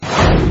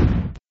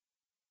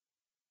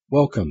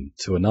Welcome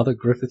to another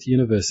Griffith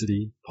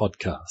University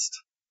podcast.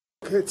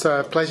 It's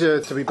a pleasure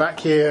to be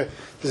back here.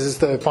 This is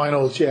the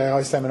final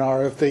GAI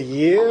seminar of the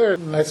year,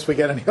 unless we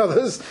get any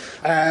others.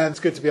 And it's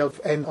good to be able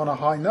to end on a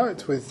high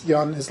note with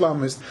Jan Islam,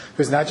 who's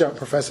an adjunct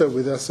professor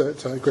with us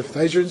at Griffith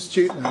Asia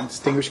Institute and a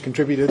distinguished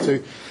contributor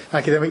to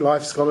academic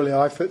life, scholarly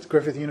life at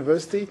Griffith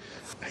University.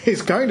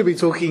 He's going to be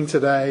talking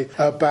today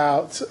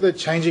about the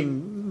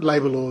changing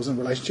labour laws and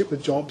relationship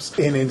with jobs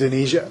in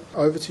Indonesia.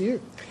 Over to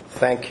you.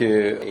 Thank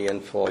you,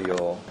 Ian, for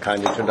your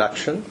kind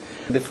introduction.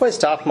 Before I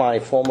start my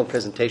formal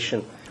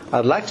presentation,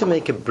 I'd like to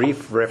make a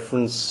brief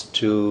reference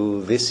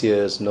to this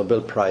year's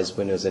Nobel Prize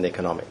winners in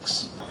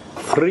economics.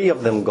 3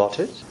 of them got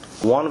it.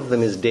 One of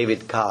them is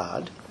David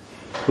Card,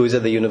 who is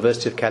at the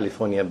University of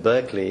California,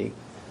 Berkeley,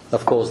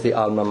 of course, the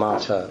alma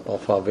mater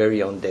of our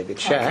very own David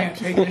Shack. I can't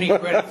take any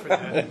credit for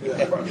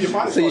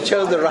that. So you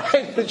chose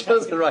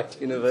the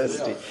right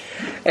university.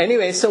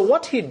 Anyway, so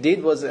what he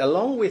did was,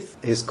 along with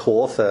his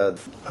co-author,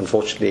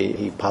 unfortunately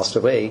he passed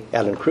away,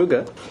 Alan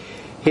Kruger,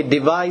 he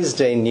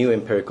devised a new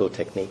empirical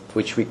technique,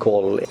 which we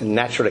call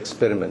natural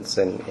experiments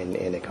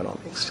in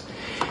economics.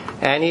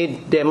 And he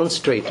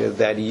demonstrated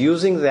that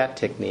using that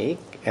technique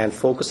and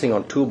focusing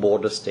on 2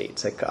 border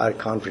states, I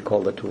can't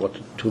recall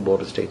what 2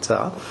 border states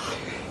are,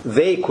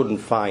 they couldn't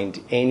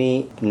find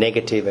any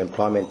negative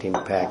employment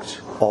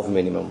impact of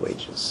minimum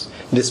wages,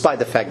 despite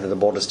the fact that the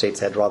border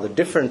states had rather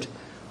different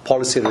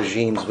policy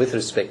regimes with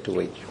respect to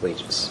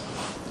wages.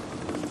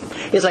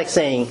 It's like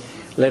saying,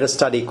 let us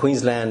study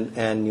Queensland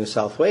and New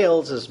South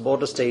Wales as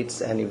border states,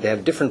 and if they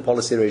have different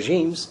policy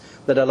regimes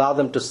that allow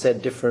them to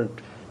set different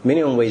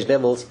minimum wage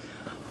levels,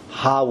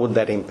 how would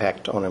that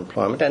impact on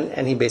employment?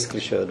 And he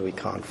basically showed we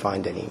can't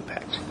find any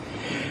impact.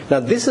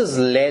 Now, this has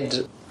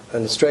led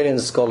an Australian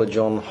scholar,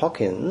 John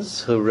Hawkins,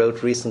 who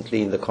wrote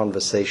recently in The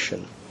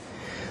Conversation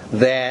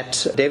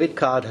that David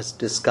Card has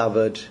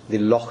discovered the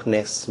Loch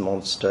Ness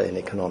Monster in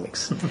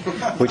economics,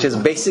 which is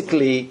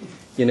basically,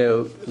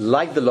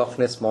 like the Loch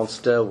Ness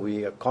Monster,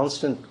 we are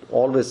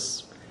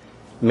always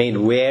made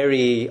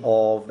wary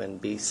of and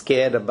be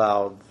scared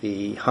about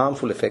the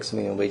harmful effects of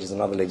minimum wages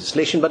and other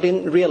legislation, but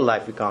in real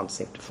life we can't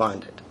seem to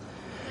find it.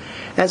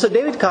 And so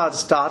David Card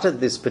started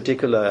this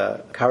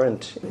particular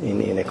current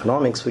in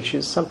economics, which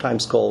is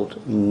sometimes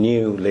called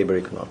new labor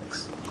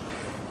economics.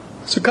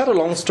 So cut a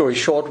long story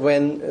short,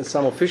 when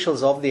some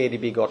officials of the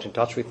ADB got in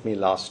touch with me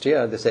last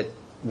year, they said,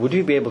 would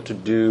you be able to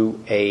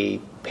do a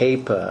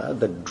paper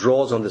that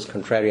draws on these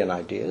contrarian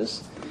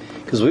ideas?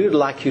 Because we would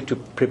like you to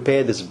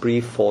prepare this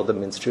brief for the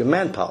Ministry of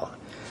Manpower,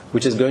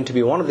 which is going to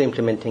be one of the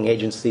implementing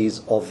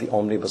agencies of the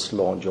Omnibus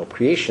Law on Job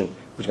Creation,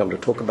 which I'm going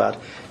to talk about.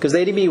 Because the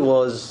ADB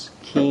was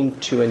keen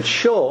to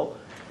ensure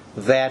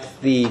that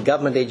the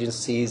government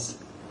agencies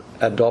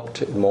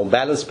adopt a more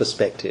balanced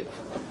perspective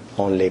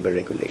on labor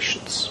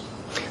regulations.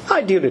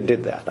 I duly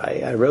did that.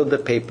 I wrote the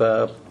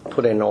paper,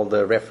 put in all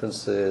the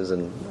references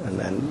and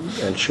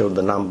showed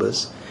the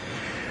numbers.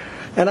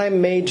 And I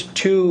made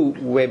 2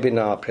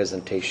 webinar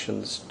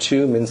presentations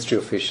to ministry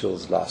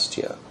officials last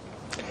year.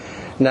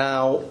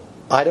 Now,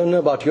 I don't know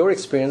about your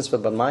experience,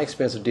 but my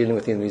experience of dealing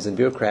with Indonesian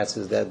bureaucrats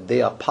is that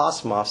they are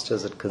past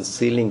masters at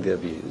concealing their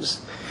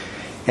views.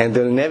 And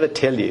they'll never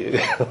tell you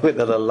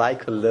whether they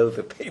like or loathe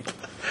the paper.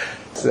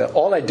 So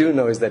all I do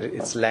know is that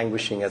it's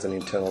languishing as an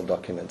internal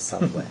document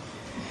somewhere.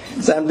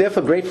 So I'm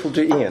therefore grateful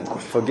to Ian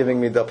for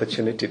giving me the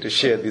opportunity to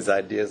share these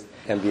ideas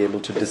and be able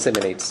to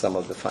disseminate some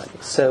of the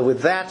findings. So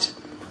with that,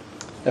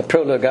 a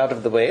prologue out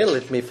of the way,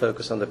 let me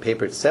focus on the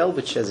paper itself,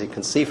 which, as you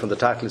can see from the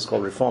title, is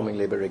called Reforming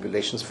Labor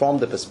Regulations from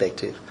the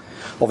Perspective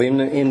of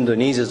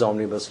Indonesia's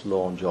Omnibus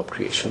Law on Job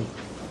Creation.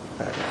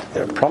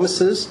 There are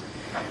promises,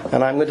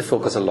 and I'm going to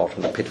focus a lot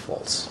on the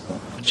pitfalls.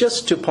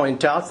 Just to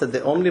point out that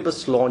the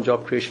Omnibus Law on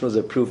Job Creation was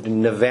approved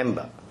in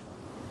November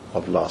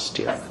of last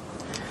year.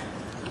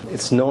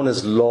 It's known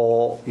as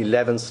Law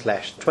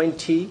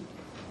 11/20,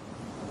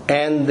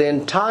 and the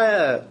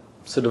entire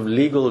sort of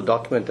legal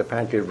document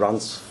apparently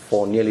runs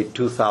for nearly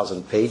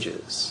 2,000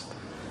 pages.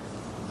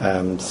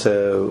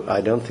 So I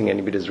don't think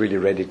anybody's really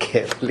read it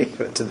carefully,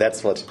 but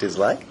that's what it is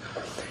like.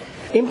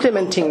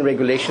 Implementing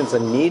regulations are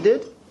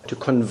needed to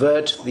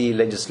convert the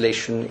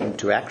legislation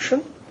into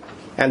action,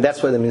 and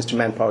that's where the Ministry of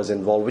Manpower is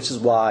involved, which is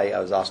why I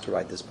was asked to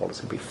write this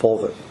policy before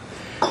them.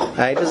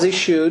 It was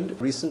issued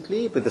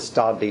recently with the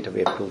start date of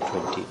April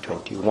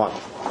 2021.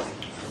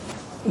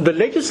 The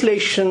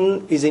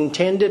legislation is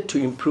intended to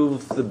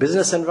improve the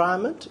business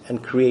environment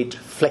and create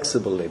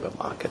flexible labor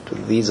market.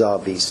 These are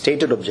the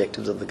stated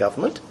objectives of the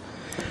government.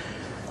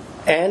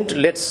 And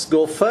let's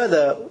go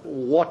further.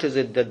 What is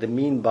it that they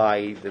mean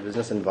by the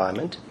business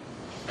environment?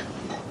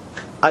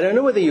 I don't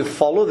know whether you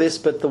follow this,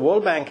 but the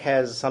World Bank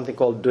has something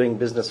called Doing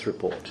Business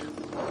Report,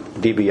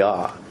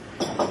 DBR.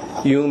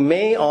 You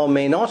may or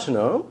may not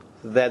know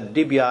that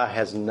DBR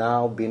has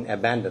now been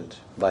abandoned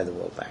by the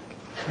World Bank.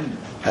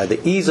 The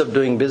Ease of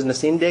Doing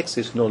Business Index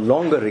is no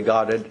longer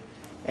regarded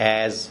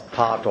as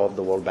part of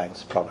the World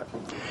Bank's product.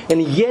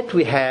 And yet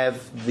we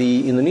have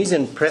the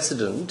Indonesian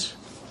president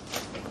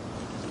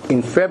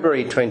in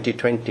February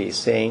 2020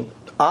 saying,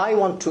 I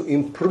want to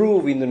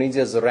improve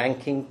Indonesia's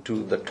ranking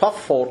to the top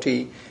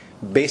 40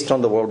 based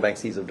on the World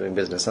Bank's ease of doing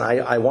business.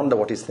 And I wonder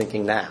what he's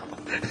thinking now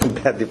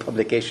that the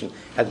publication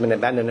has been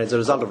abandoned as a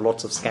result of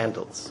lots of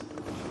scandals.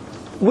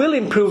 Will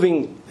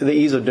improving the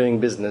ease of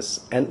doing business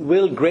and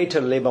will greater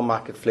labor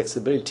market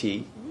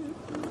flexibility,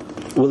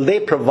 will they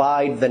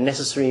provide the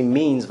necessary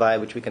means via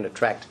which we can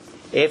attract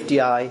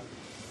FDI,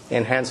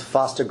 enhance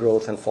faster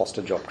growth and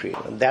foster job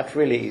creation? And that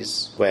really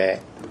is where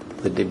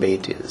the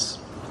debate is.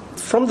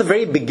 From the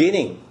very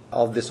beginning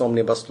of this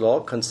omnibus law,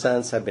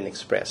 concerns have been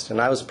expressed.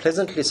 And I was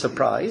pleasantly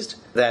surprised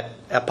that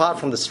apart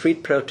from the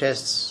street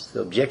protests,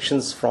 the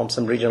objections from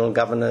some regional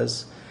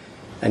governors,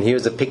 and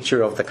here's a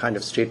picture of the kind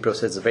of street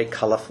protest, it's very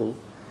colorful.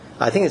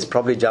 I think it's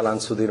probably Jalan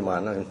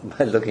Sudirman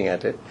by looking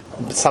at it.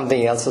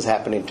 Something else has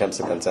happened in terms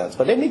of concerns.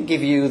 But let me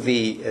give you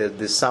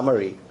the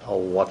summary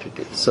of what it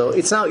is. So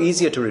it's now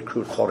easier to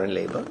recruit foreign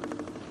labor,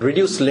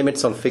 reduce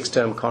limits on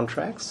fixed-term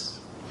contracts,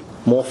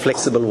 more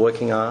flexible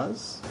working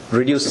hours,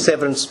 reduce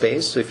severance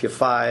pay. So if you're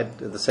fired,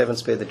 the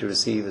severance pay that you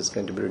receive is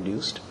going to be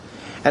reduced,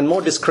 and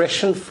more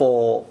discretion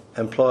for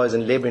employers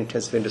in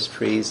labor-intensive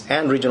industries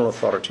and regional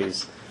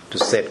authorities to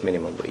set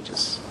minimum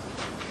wages.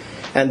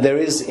 And there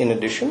is, in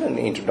addition, an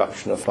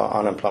introduction of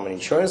unemployment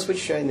insurance,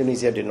 which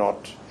Indonesia did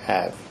not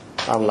have,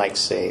 unlike,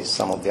 say,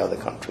 some of the other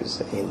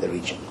countries in the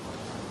region.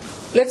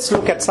 Let's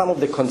look at some of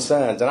the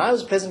concerns. And I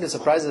was pleasantly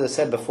surprised, as I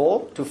said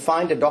before, to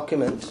find a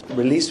document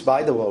released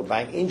by the World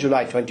Bank in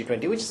July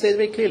 2020, which says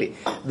very clearly,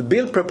 the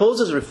bill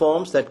proposes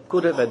reforms that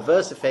could have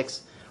adverse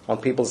effects on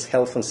people's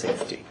health and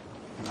safety.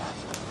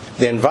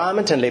 The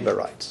environment and labor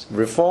rights.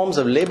 Reforms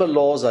of labor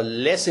laws are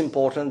less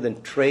important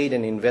than trade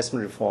and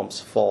investment reforms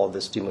for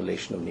the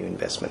stimulation of new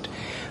investment.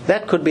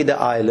 That could be the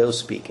ILO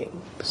speaking.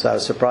 So I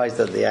was surprised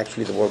that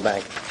the World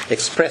Bank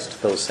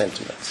expressed those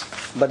sentiments.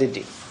 But it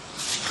did.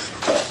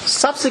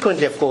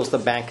 Subsequently, of course, the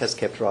bank has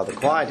kept rather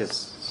quiet.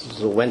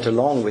 It went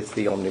along with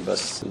the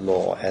omnibus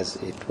law as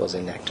it was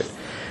enacted.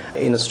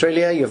 In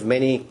Australia, you have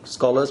many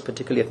scholars,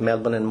 particularly at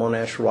Melbourne and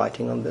Monash,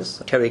 writing on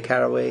this. Terry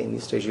Caraway in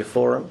East Asia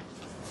Forum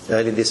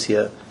early this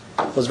year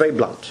was very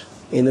blunt.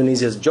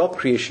 Indonesia's job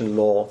creation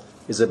law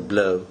is a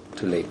blow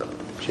to labor,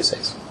 she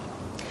says.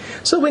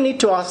 So we need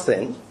to ask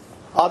then,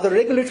 are the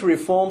regulatory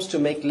reforms to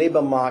make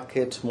labor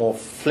market more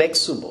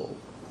flexible,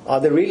 are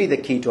they really the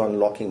key to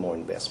unlocking more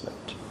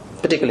investment,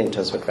 particularly in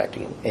terms of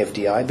attracting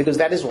FDI, because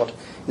that is what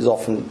is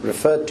often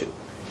referred to,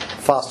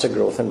 faster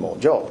growth and more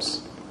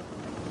jobs.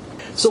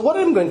 So what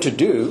I'm going to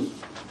do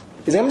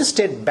is I'm going to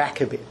step back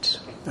a bit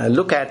and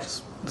look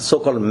at the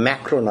so-called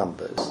macro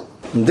numbers.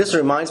 And this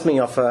reminds me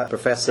of a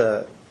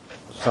professor,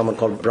 someone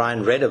called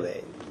Brian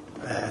Redaway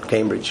at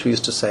Cambridge, who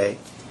used to say,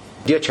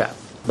 dear chap,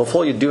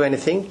 before you do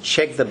anything,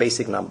 check the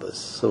basic numbers.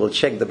 So we'll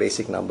check the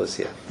basic numbers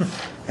here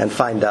and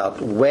find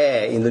out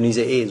where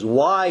Indonesia is.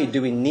 Why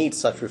do we need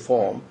such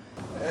reform?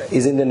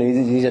 Is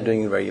Indonesia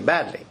doing very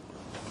badly?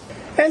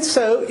 And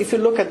so if you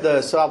look at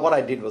what I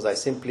did was I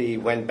simply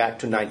went back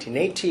to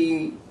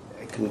 1980,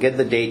 I can get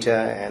the data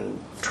and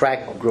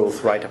track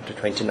growth right up to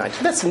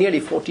 2019. That's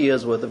nearly 40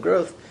 years worth of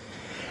growth.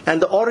 And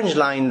the orange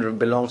line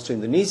belongs to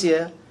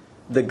Indonesia.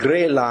 The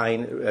gray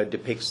line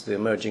depicts the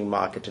emerging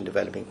market and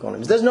developing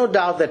economies. There's no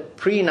doubt that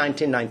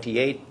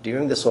pre-1998,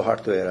 during the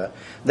Suharto era,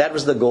 that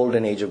was the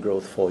golden age of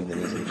growth for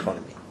Indonesian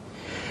economy.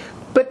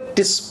 But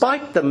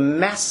despite the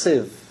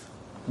massive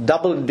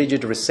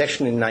double-digit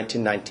recession in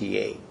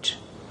 1998,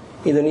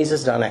 Indonesia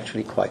has done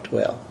actually quite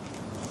well.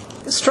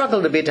 It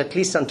struggled a bit, at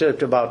least until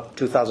about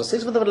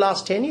 2006, but over the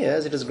last 10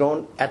 years, it has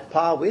grown at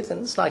par with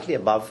and slightly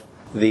above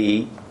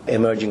the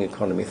emerging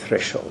economy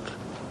threshold.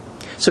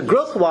 So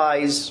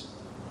growth-wise,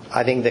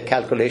 I think the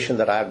calculation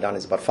that I have done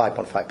is about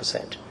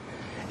 5.5%.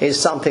 Is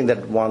something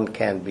that one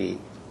can be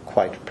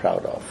quite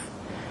proud of.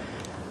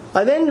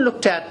 I then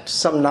looked at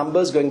some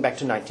numbers going back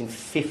to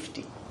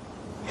 1950,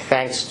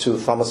 thanks to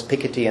Thomas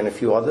Piketty and a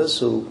few others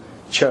who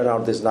churn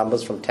out these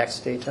numbers from tax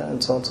data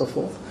and so on and so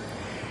forth.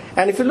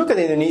 And if you look at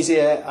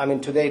Indonesia,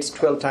 today it's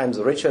 12 times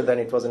richer than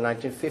it was in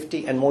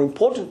 1950, and more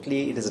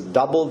importantly, it is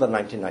double the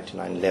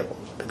 1999 level,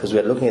 because we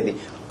are looking at the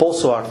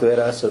post-Suharto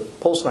era, so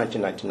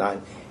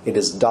post-1999, it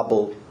is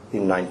double the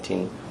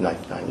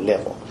 1999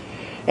 level.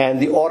 And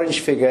the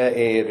orange figure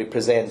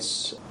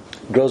represents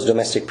gross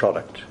domestic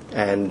product,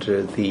 and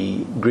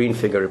the green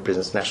figure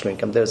represents national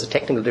income. There is a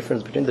technical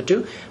difference between the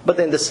two, but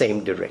they're in the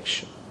same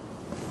direction.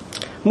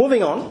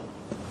 Moving on,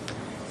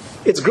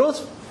 its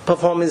growth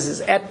performance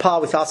is at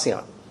par with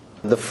ASEAN.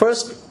 The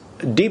first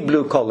deep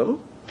blue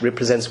column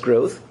represents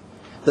growth.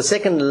 The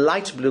second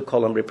light blue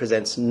column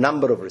represents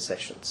number of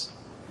recessions.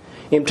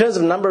 In terms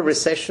of number of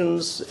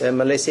recessions,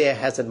 Malaysia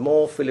has had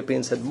more,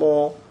 Philippines had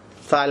more,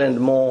 Thailand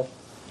more.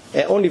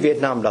 Only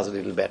Vietnam does a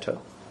little better.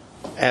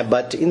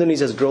 But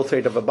Indonesia's growth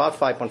rate of about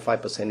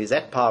 5.5% is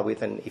at par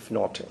with, and if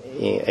not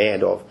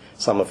ahead of,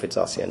 some of its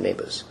ASEAN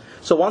neighbors.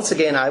 So once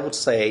again, I would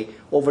say,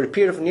 over a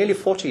period of nearly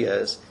 40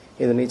 years,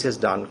 Indonesia has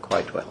done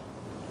quite well.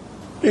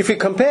 If you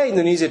compare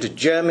Indonesia to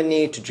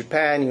Germany, to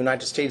Japan,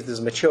 United States, these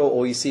mature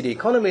OECD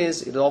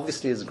economies, it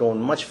obviously has grown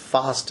much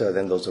faster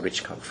than those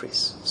rich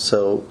countries.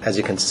 So as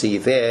you can see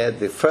there,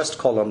 the first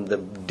column, the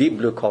deep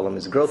blue column,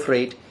 is growth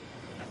rate,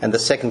 and the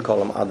second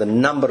column are the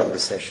number of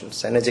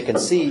recessions. And as you can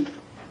see,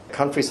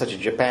 countries such as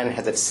Japan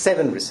has had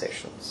 7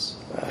 recessions,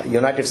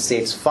 United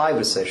States 5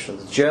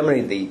 recessions,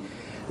 Germany,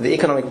 the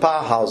economic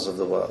powerhouse of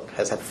the world,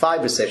 has had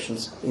 5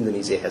 recessions,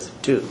 Indonesia has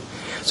 2.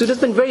 So it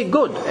has been very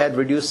good at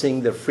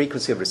reducing the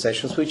frequency of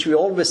recessions, which we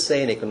always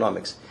say in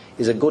economics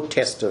is a good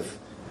test of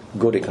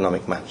good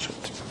economic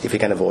management, if you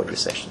can avoid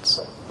recessions.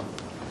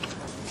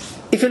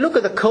 If you look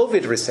at the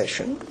COVID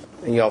recession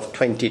of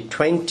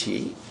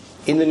 2020,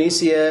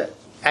 Indonesia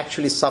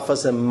actually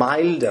suffers a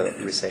milder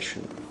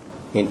recession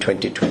in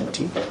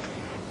 2020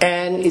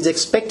 and is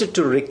expected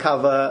to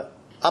recover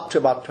up to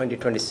about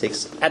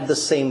 2026 at the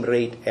same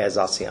rate as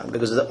ASEAN,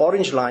 because the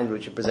orange line,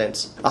 which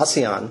represents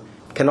ASEAN,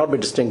 cannot be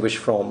distinguished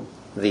from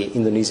the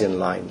Indonesian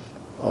line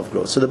of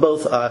growth. So they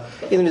both are,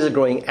 Indonesia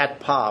growing at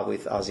par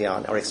with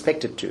ASEAN, are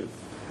expected to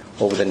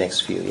over the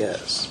next few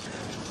years.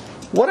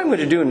 What I'm going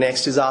to do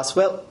next is ask,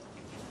 well,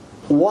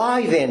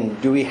 why then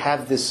do we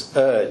have this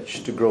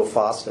urge to grow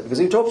faster? Because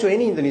if you talk to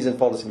any Indonesian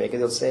policymaker,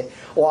 they'll say,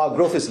 oh, our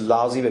growth is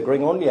lousy, we're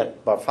growing only at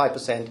about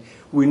 5%.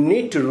 We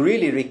need to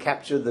really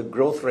recapture the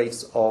growth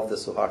rates of the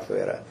Suharto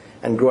era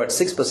and grow at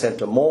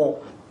 6% or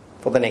more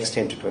for the next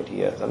 10 to 20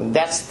 years. I mean,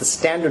 that's the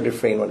standard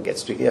refrain one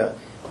gets to hear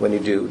when you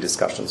do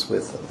discussions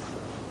with them.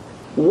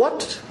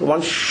 What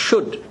one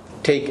should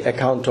take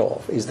account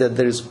of is that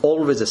there is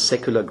always a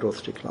secular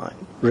growth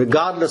decline,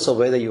 regardless of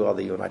whether you are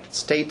the United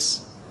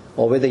States,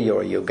 or whether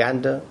you're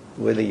Uganda,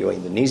 whether you're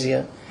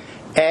Indonesia.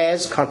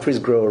 As countries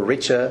grow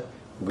richer,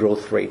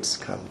 growth rates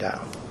come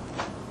down.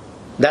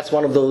 That's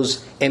one of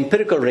those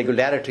empirical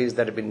regularities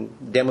that have been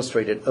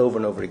demonstrated over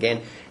and over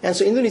again. And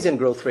so Indonesian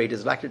growth rate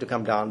is likely to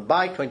come down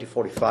by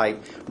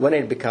 2045 when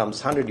it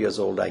becomes 100 years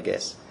old, I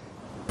guess,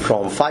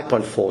 from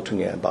 5.4 to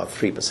near about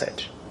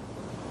 3%.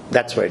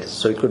 That's where it is.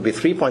 So it could be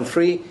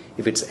 3.3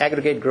 if it's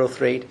aggregate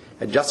growth rate,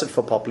 adjusted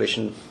for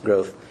population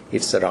growth,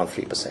 it's around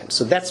 3%.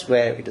 So that's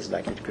where it is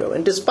likely to grow.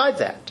 And despite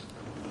that,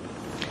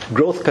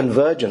 growth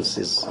convergence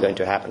is going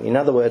to happen. In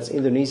other words,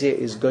 Indonesia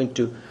is going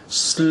to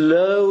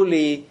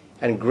slowly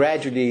and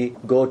gradually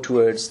go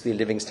towards the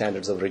living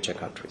standards of richer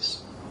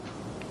countries,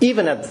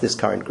 even at this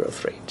current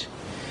growth rate.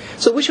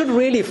 So we should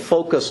really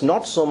focus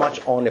not so much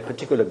on a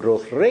particular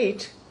growth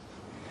rate,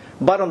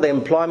 but on the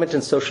employment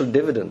and social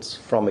dividends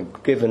from a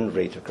given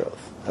rate of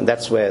growth. And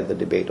that's where the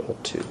debate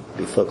ought to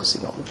be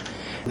focusing on.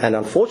 And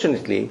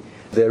unfortunately,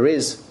 there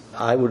is,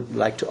 I would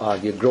like to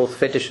argue, growth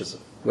fetishism,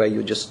 where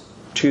you're just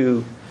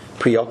too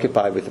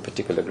preoccupied with a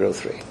particular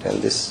growth rate.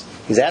 And this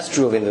is as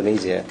true of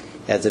Indonesia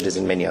as it is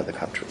in many other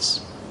countries.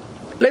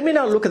 Let me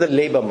now look at the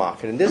labor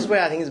market. And this is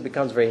where I think it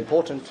becomes very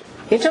important.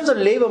 In terms of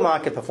labor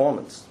market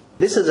performance,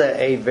 this is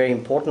a very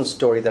important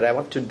story that I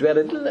want to dwell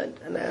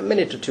a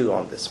minute or two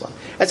on this one.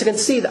 As you can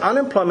see, the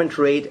unemployment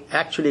rate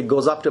actually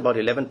goes up to about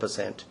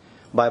 11%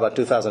 by about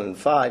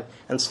 2005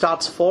 and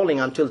starts falling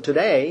until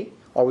today,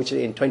 or which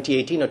in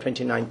 2018 or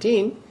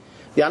 2019,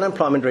 the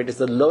unemployment rate is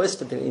the lowest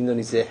that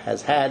Indonesia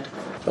has had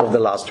over the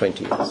last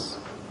 20 years,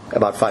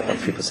 about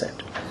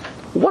 5.3%.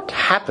 What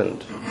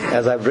happened,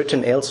 as I've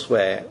written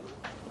elsewhere,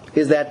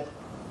 is that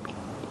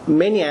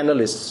many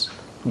analysts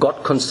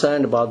got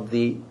concerned about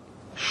the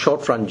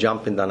short-run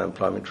jump in the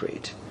unemployment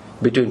rate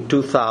between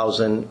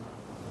 2000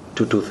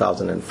 to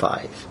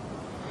 2005.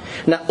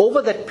 Now,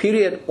 over that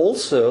period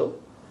also,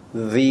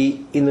 the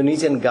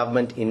Indonesian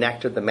government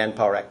enacted the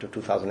Manpower Act of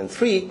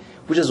 2003,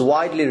 which is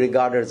widely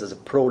regarded as a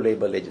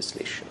pro-labor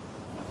legislation.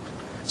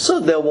 So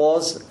there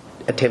was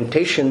a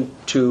temptation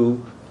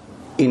to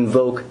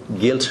invoke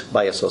guilt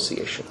by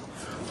association.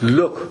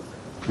 Look,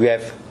 we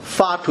have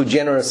far too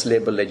generous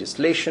labor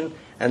legislation,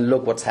 and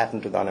look what's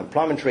happened to the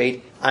unemployment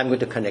rate. I'm going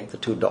to connect the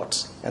two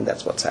dots, and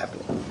that's what's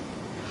happening.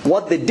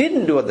 What they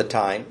didn't do at the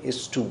time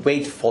is to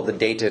wait for the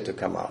data to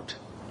come out.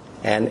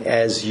 And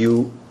as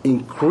you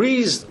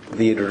increase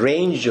the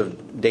range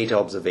of data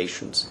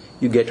observations,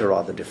 you get a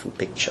rather different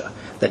picture.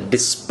 That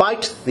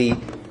despite the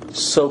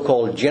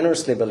so-called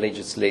generous labor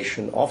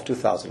legislation of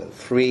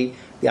 2003,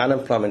 the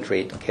unemployment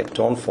rate kept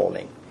on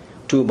falling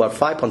to about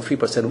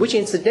 5.3%, which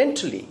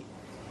incidentally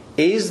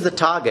is the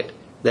target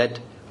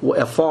that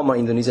a former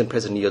Indonesian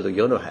President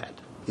Yudhoyono had.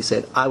 He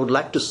said, I would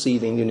like to see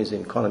the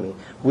Indonesian economy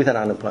with an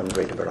unemployment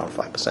rate of around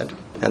 5%.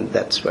 And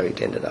that's where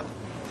it ended up.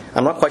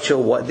 I'm not quite sure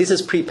what. This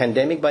is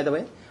pre-pandemic, by the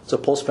way. So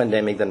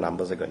post-pandemic, the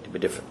numbers are going to be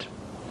different.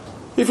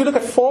 If you look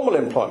at formal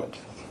employment,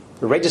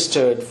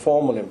 registered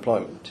formal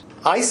employment,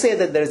 I say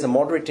that there is a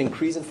moderate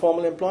increase in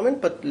formal employment,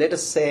 but let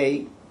us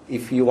say,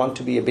 if you want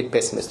to be a bit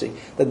pessimistic,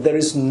 that there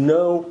is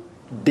no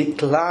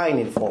decline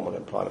in formal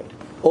employment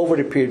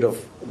over a period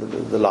of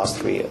the last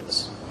 3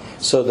 years.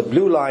 So the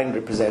blue line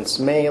represents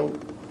male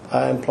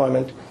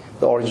employment,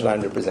 the orange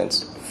line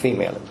represents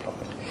female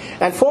employment.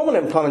 And formal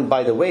employment,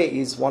 by the way,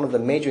 is one of the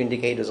major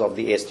indicators of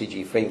the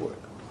SDG framework.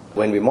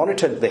 When we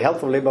monitor the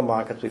health of labor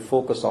markets, we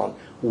focus on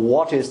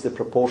what is the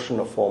proportion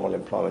of formal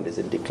employment. Is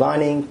it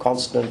declining,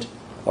 constant,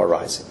 or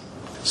rising?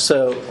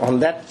 So on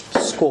that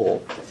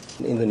score,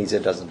 Indonesia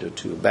doesn't do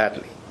too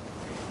badly.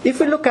 If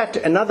we look at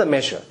another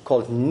measure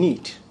called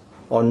NEET,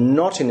 or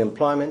not in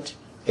employment,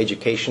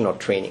 education, or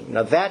training.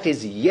 Now that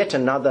is yet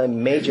another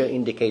major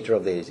indicator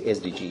of the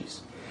SDGs,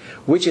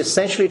 which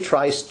essentially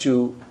tries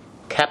to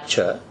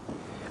capture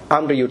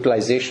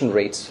underutilization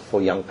rates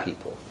for young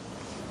people.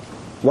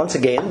 Once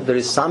again, there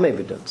is some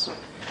evidence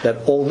that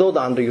although the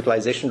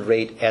underutilization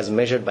rate as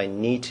measured by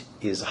NEET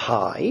is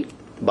high,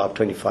 about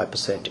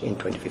 25% in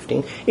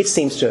 2015, it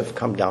seems to have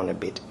come down a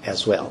bit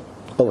as well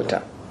over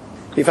time.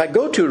 If I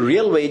go to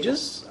real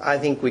wages, I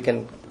think we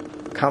can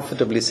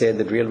comfortably say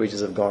that real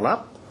wages have gone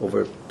up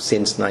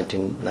since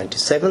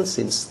 1997,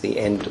 since the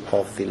end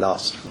of the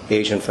last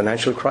Asian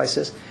financial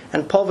crisis.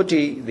 And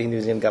poverty, the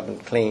Indonesian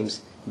government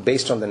claims,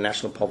 based on the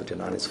national poverty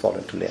line, has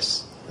fallen to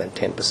less than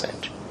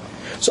 10%.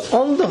 So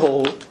on the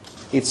whole,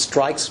 it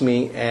strikes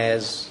me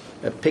as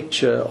a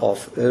picture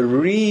of a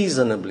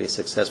reasonably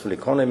successful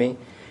economy.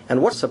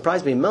 And what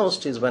surprised me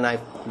most is when I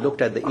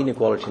looked at the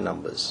inequality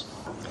numbers.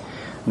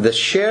 The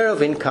share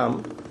of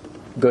income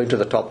going to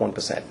the top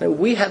 1%. Now,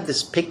 we have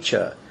this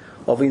picture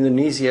of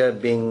Indonesia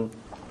being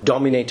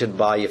dominated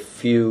by a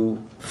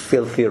few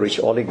filthy rich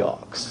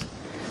oligarchs.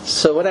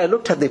 So when I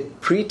looked at the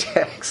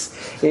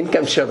pre-tax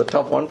income share of the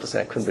top 1%,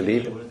 I couldn't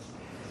believe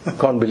it.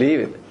 Can't believe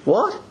it.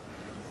 What?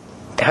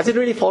 Has it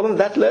really fallen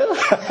that low?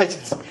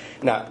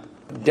 Now,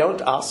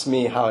 don't ask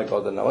me how I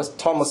got the numbers.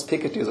 Thomas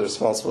Piketty is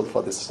responsible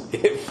for this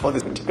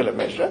particular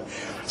measure.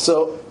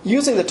 So,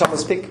 using the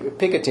Thomas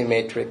Piketty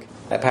metric,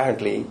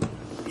 apparently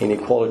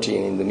inequality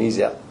in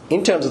Indonesia,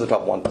 in terms of the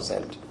top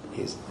 1%,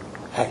 is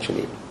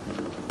actually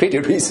pretty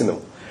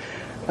reasonable.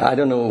 I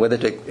don't know whether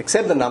to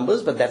accept the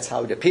numbers, but that's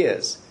how it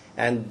appears.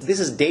 And this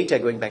is data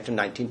going back to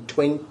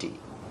 1920.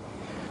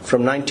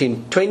 From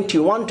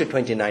 1921 to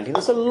 2019,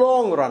 there's a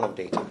long run of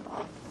data.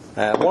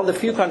 One of the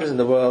few countries in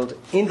the world,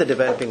 in the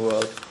developing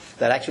world,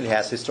 that actually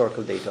has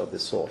historical data of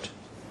this sort.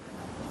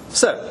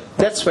 So,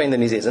 that's where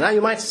Indonesia is. And now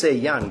you might say,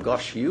 Jan,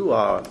 gosh, you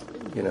are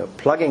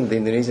plugging the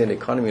Indonesian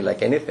economy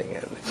like anything.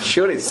 And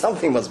surely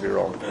something must be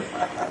wrong.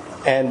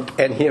 And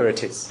here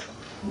it is.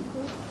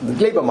 The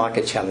labor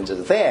market challenges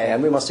are there,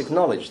 and we must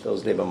acknowledge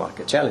those labor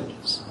market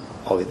challenges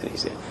of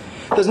Indonesia.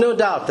 There's no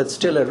doubt that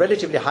still a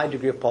relatively high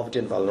degree of poverty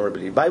and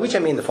vulnerability, by which I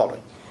mean the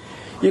following.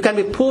 You can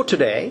be poor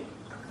today,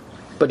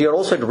 but you're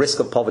also at risk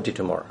of poverty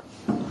tomorrow.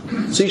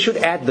 So you should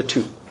add the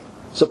two.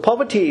 So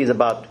poverty is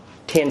about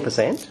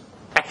 10%,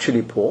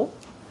 actually poor,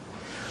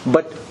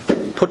 but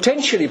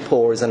potentially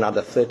poor is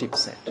another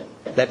 30%.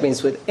 That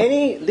means with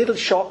any little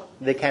shock,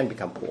 they can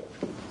become poor.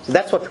 So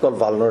that's what we call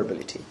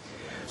vulnerability.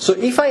 So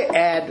if I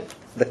add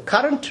the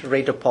current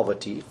rate of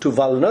poverty to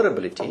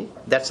vulnerability,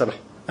 that's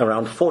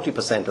around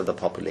 40% of the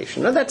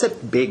population. Now that's a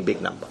big,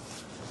 big number.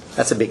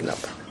 That's a big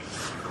number.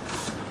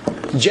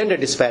 Gender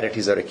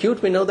disparities are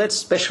acute. We know that,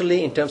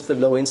 especially in terms of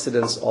the low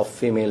incidence of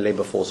female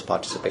labor force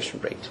participation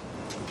rate.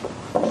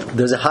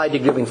 There's a high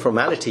degree of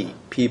informality.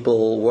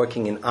 People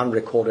working in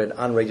unrecorded,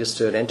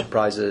 unregistered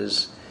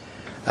enterprises,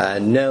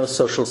 no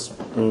social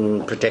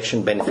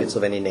protection benefits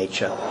of any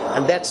nature.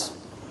 And that's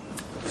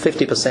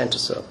 50% or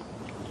so,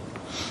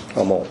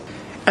 or more.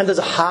 And there's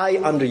a high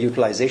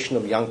underutilization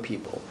of young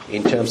people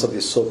in terms of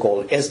this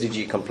so-called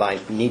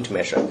SDG-compliant NEET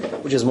measure,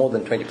 which is more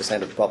than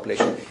 20% of the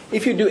population.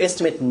 If you do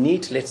estimate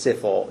NEET, let's say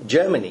for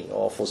Germany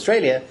or for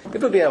Australia,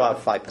 it would be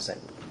about 5%,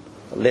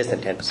 or less than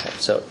 10%.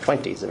 So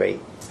 20 is a very,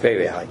 very,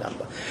 very high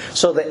number.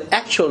 So the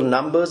actual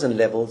numbers and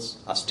levels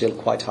are still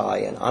quite high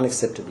and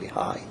unacceptably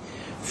high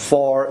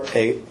for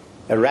a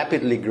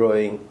rapidly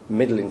growing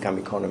middle-income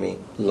economy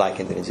like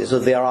Indonesia. So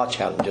there are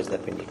challenges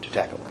that we need to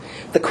tackle.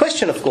 The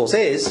question, of course,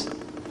 is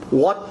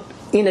what,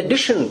 in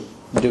addition,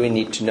 do we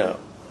need to know?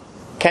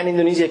 Can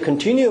Indonesia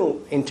continue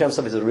in terms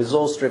of its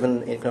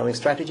resource-driven economic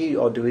strategy,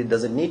 or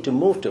does it need to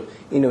move to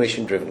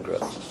innovation-driven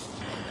growth?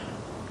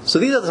 So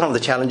these are some of the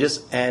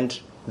challenges, and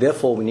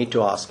therefore we need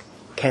to ask,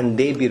 can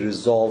they be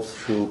resolved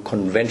through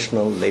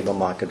conventional labor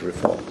market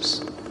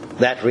reforms?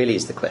 That really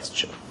is the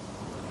question.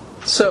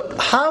 So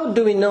how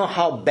do we know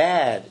how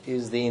bad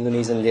is the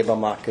Indonesian labor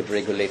market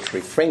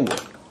regulatory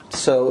framework?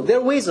 So there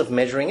are ways of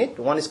measuring it.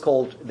 One is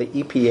called the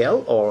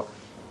EPL, or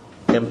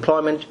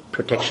Employment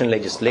Protection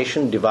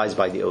Legislation, devised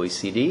by the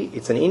OECD.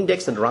 It's an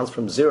index that runs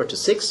from 0 to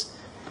 6,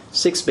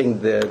 6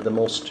 being the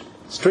most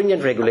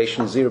stringent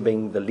regulation, 0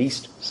 being the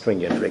least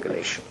stringent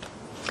regulation.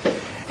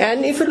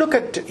 And if you look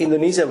at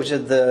Indonesia, which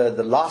is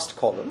the last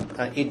column,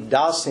 it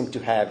does seem to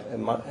have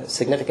a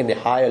significantly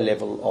higher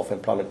level of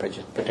employment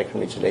protection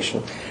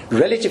legislation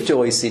relative to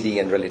OECD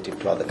and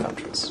relative to other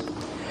countries.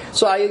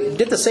 So I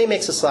did the same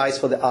exercise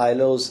for the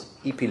ILO's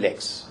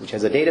EPLEX, which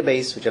has a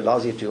database which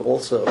allows you to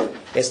also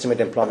estimate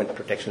employment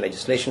protection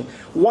legislation.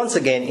 Once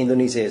again,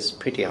 Indonesia is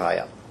pretty high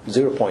up,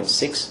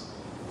 0.6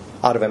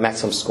 out of a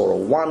maximum score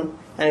of 1,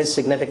 and is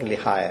significantly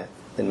higher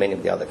than many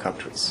of the other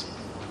countries.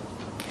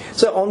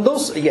 So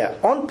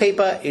on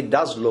paper, it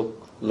does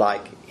look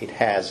like it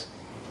has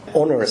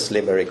onerous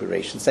labor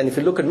regulations. And if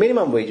you look at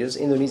minimum wages,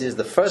 Indonesia is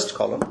the first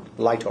column,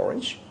 light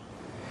orange.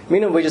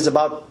 Minimum wage is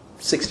about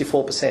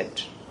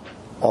 64%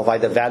 of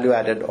either value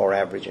added or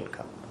average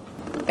income.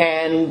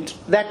 And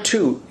that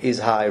too is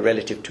high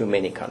relative to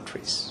many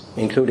countries,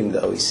 including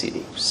the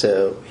OECD.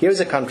 So here's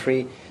a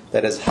country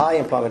that has high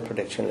employment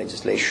protection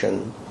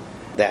legislation,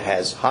 that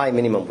has high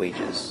minimum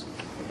wages,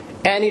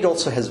 and it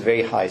also has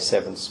very high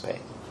severance pay.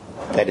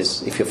 That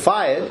is, if you're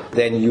fired,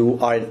 then you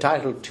are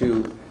entitled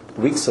to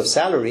weeks of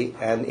salary,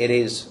 and it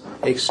is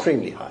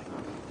extremely high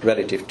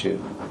relative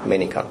to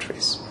many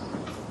countries.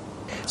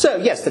 So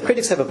yes, the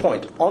critics have a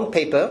point. On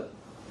paper,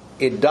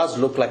 it does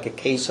look like a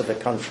case of a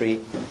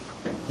country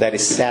that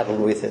is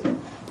saddled with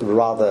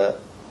rather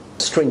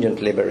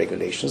stringent labor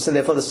regulations, and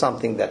therefore there's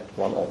something that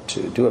one ought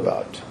to do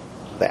about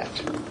that.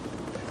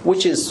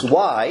 Which is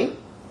why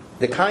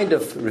the kind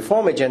of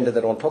reform agenda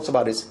that one talks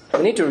about is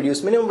we need to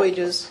reduce minimum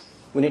wages,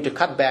 we need to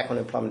cut back on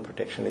employment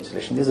protection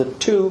legislation. These are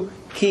two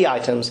key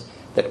items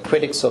that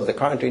critics of the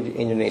current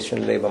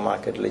Indonesian labor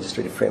market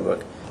legislative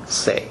framework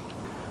say.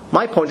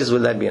 My point is,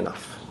 will that be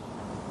enough?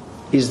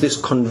 Is this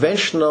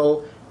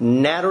conventional,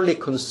 narrowly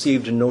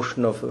conceived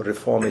notion of a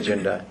reform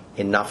agenda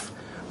enough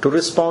to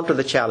respond to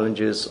the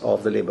challenges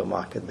of the labor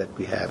market that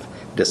we have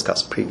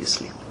discussed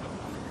previously?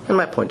 And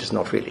my point is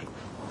not really.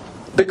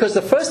 Because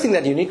the first thing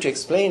that you need to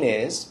explain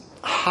is,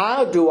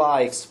 how do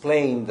I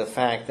explain the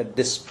fact that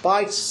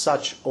despite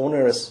such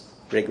onerous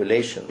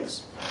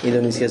regulations,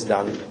 Indonesia has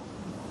done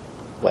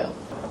well?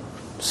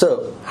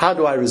 So, how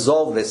do I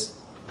resolve this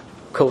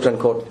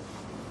quote-unquote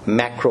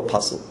macro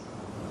puzzle?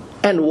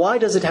 And why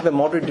does it have a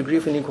moderate degree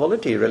of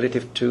inequality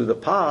relative to the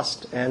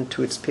past and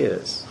to its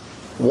peers?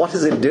 What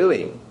is it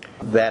doing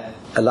that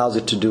allows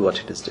it to do what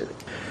it is doing?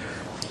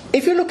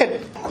 If you look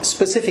at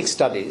specific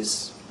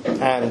studies,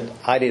 and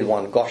I did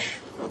one,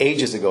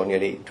 ages ago,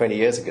 nearly 20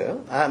 years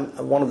ago, I'm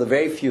one of the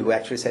very few who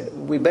actually said,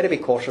 we better be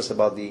cautious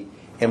about the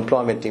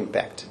employment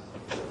impact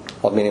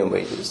of minimum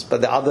wages.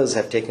 But the others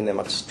have taken a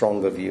much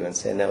stronger view and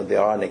say, no,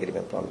 there are negative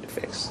employment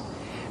effects.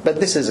 But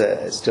this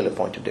is still a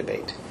point of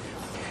debate.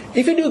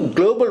 If you do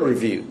global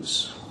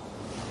reviews,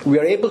 we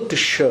are able to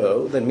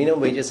show that minimum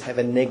wages have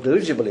a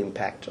negligible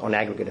impact on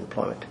aggregate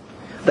employment.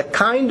 The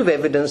kind of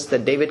evidence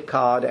that David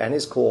Card and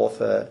his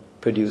co-author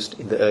produced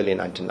in the early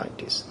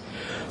 1990s.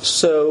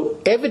 So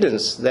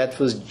evidence that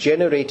was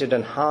generated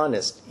and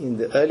harnessed in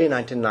the early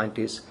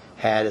 1990s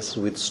has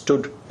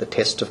withstood the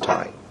test of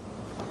time.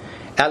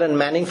 Alan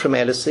Manning from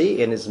LSE,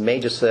 in his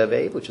major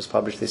survey, which was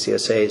published this year,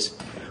 says,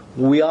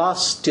 we are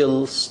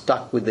still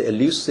stuck with the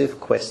elusive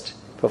quest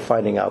for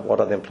finding out what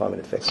are the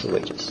employment effects of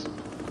wages.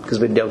 Because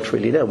we don't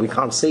really know. We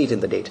can't see it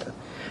in the data.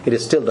 It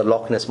is still the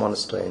Loch Ness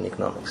Monster in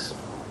economics.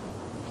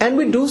 And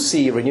we do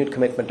see a renewed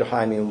commitment to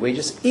high minimum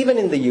wages, even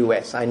in the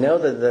US. I know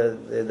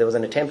that there was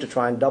an attempt to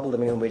try and double the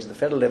minimum wage at the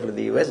federal level in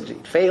the US.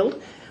 It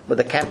failed, but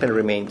the campaign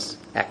remains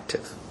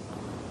active.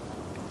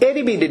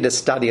 ADB did a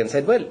study and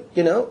said, well,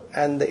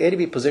 and the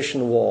ADB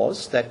position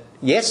was that,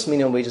 yes,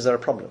 minimum wages are a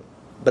problem.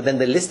 But then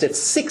they listed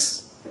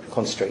 6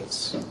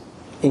 constraints,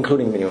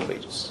 including minimum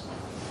wages.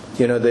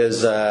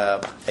 There's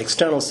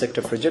external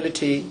sector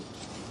fragility,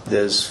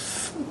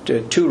 there's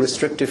too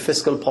restrictive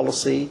fiscal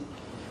policy,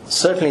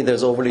 certainly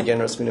there's overly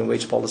generous minimum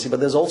wage policy, but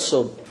there's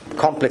also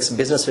complex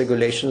business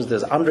regulations,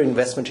 there's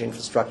underinvestment in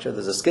infrastructure,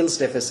 there's a skills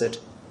deficit,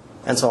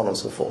 and so on and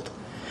so forth.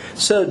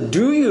 So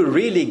do you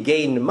really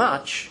gain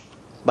much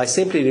by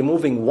simply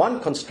removing one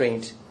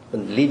constraint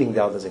and leaving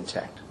the others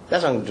intact?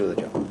 That's not going to do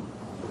the job.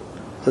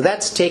 So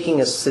that's taking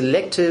a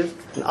selective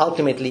and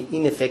ultimately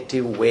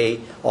ineffective way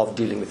of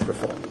dealing with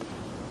reform.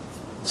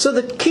 So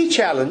the key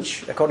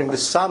challenge, according to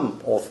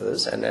some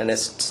authors, and a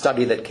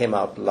study that came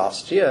out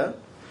last year,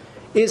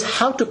 is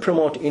how to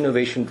promote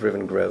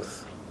innovation-driven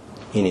growth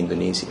in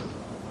Indonesia.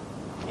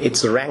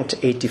 It's ranked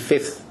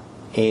 85th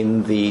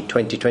in the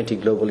 2020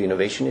 Global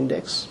Innovation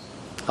Index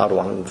out of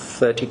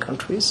 130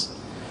 countries.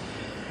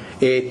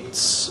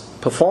 Its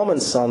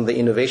performance on the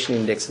Innovation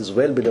Index is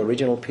well below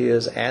regional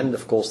peers and,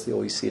 of course, the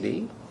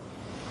OECD.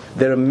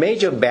 There are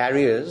major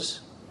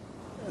barriers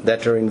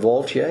that are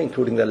involved here,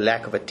 including the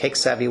lack of a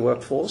tech-savvy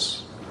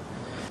workforce.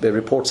 The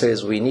report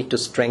says we need to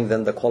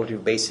strengthen the quality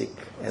of basic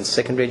and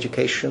secondary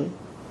education.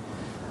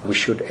 We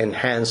should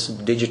enhance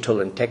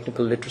digital and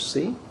technical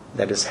literacy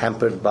that is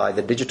hampered by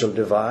the digital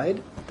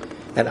divide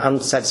and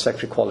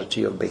unsatisfactory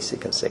quality of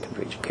basic and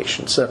secondary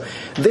education. So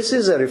this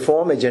is a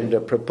reform agenda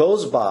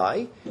proposed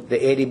by the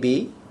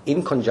ADB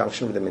in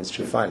conjunction with the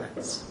Ministry of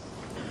Finance.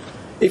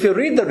 If you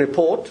read the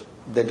report,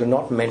 they do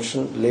not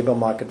mention labor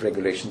market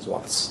regulations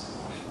once.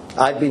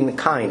 I've been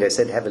kind, I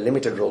said, have a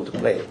limited role to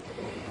play.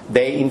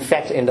 They, in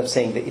fact, end up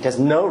saying that it has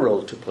no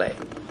role to play,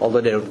 although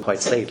they don't quite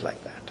say it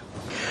like that.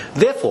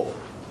 Therefore,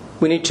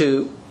 we need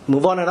to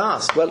move on and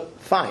ask, well,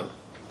 fine,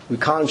 we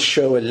can't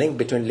show a link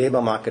between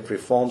labor market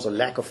reforms or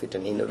lack of it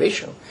and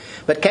innovation,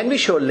 but can we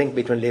show a link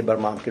between labor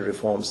market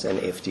reforms and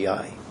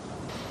FDI?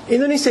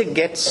 Indonesia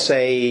gets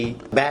a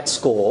bad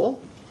score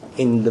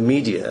in the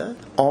media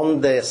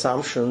on the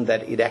assumption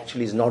that it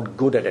actually is not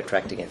good at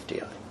attracting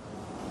FDI.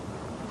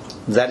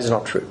 That is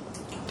not true.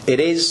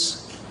 It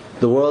is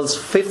the world's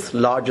 5th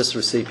largest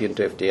recipient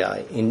of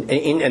FDI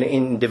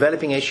in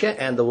developing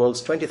Asia, and the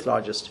world's 20th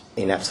largest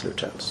in absolute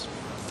terms.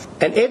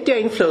 And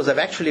FDI inflows have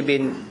actually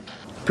been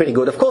pretty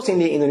good. Of course,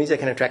 Indonesia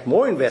can attract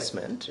more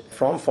investment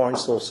from foreign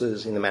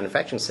sources in the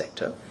manufacturing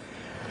sector.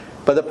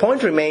 But the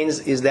point remains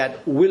is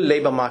that will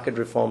labour market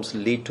reforms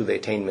lead to the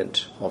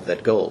attainment of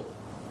that goal?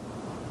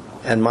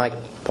 And my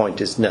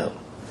point is no.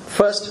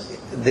 First,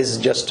 this is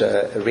just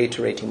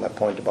reiterating my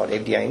point about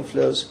FDI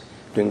inflows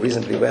doing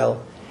reasonably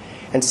well.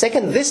 And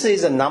second, this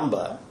is a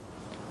number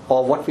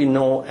of what we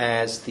know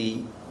as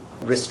the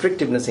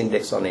restrictiveness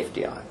index on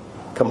FDI,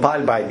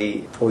 compiled by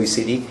the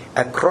OECD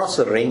across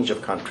a range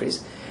of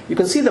countries. You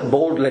can see the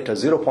bold letter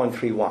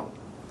 0.31.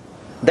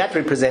 That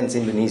represents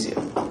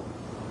Indonesia,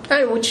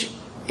 and which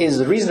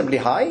is reasonably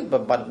high,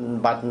 but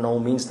by no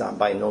means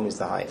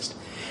the highest.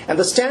 And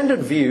the standard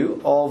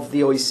view of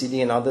the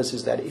OECD and others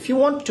is that if you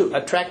want to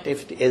attract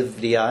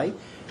FDI,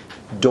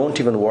 don't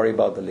even worry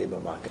about the labour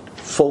market.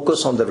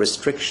 Focus on the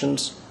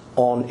restrictions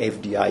on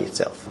FDI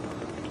itself.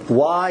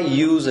 Why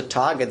use a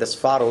target that's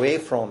far away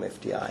from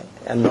FDI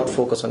and not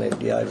focus on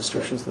FDI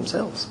restrictions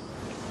themselves?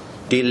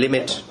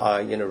 Delimit,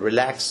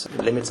 relax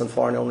limits on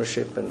foreign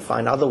ownership and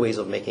find other ways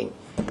of making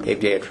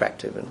FDI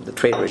attractive and the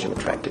trade regime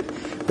attractive.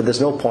 But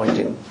there's no point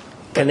in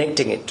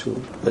connecting it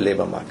to the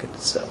labour market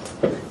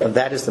itself. And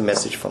that is the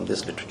message from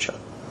this literature.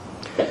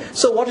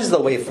 So what is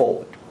the way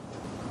forward?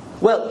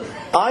 Well,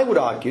 I would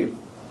argue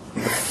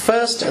the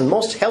first and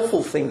most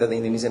helpful thing that the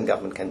Indonesian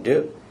government can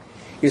do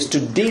is to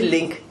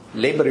de-link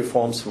labour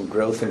reforms from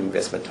growth and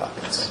investment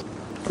targets.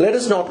 Let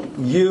us not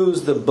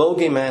use the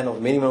bogeyman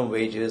of minimum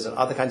wages and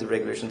other kinds of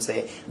regulations and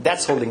say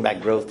that's holding back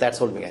growth, that's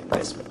holding back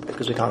investment,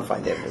 because we can't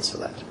find evidence for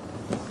that.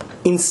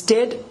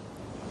 Instead,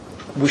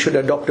 we should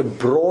adopt a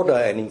broader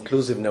and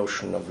inclusive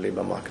notion of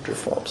labour market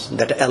reforms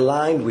that are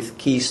aligned with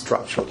key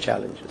structural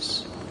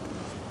challenges.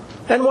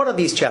 And what are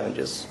these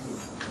challenges?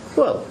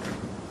 Well,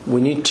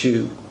 we need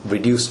to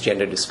reduce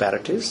gender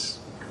disparities.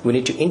 We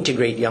need to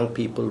integrate young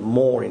people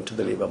more into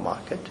the labour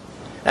market.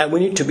 And we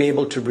need to be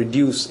able to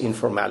reduce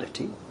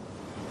informality.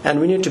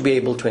 And we need to be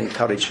able to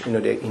encourage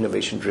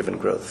innovation-driven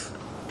growth.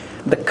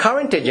 The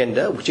current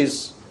agenda, which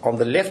is on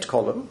the left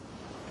column,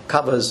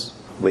 covers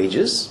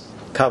wages,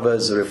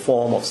 covers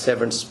reform of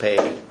severance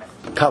pay,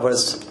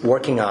 covers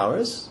working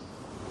hours,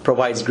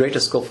 provides greater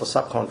scope for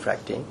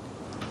subcontracting,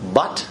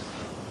 but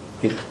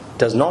it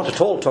does not at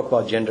all talk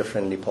about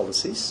gender-friendly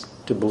policies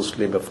to boost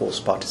labour force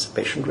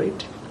participation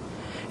rate.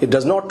 It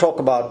does not talk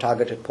about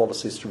targeted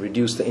policies to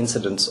reduce the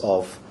incidence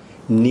of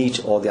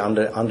NEET or the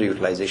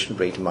underutilization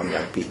rate among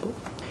young people.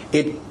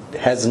 It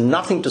has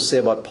nothing to say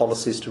about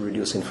policies to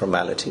reduce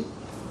informality.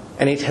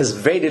 And it has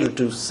very little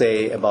to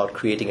say about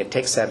creating a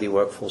tech-savvy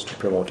workforce to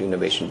promote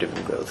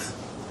innovation-driven growth.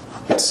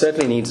 It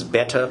certainly needs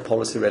better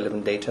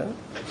policy-relevant data,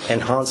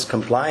 enhanced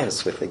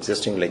compliance with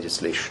existing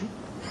legislation,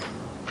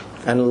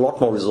 and a lot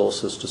more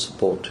resources to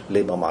support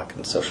labour market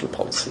and social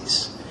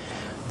policies.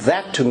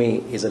 That, to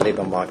me, is a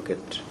labour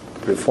market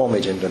reform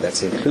agenda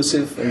that's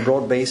inclusive and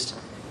broad-based,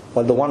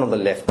 while the one on the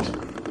left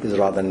is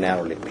rather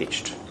narrowly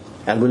pitched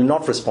and will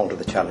not respond to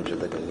the challenges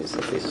that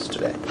Indonesia faces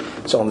today.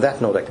 So on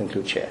that note, I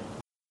conclude, Chair.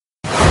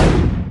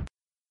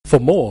 For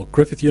more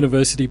Griffith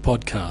University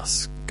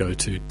podcasts, go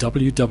to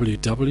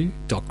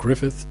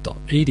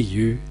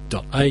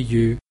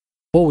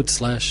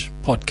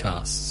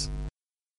www.griffith.edu.au/podcasts.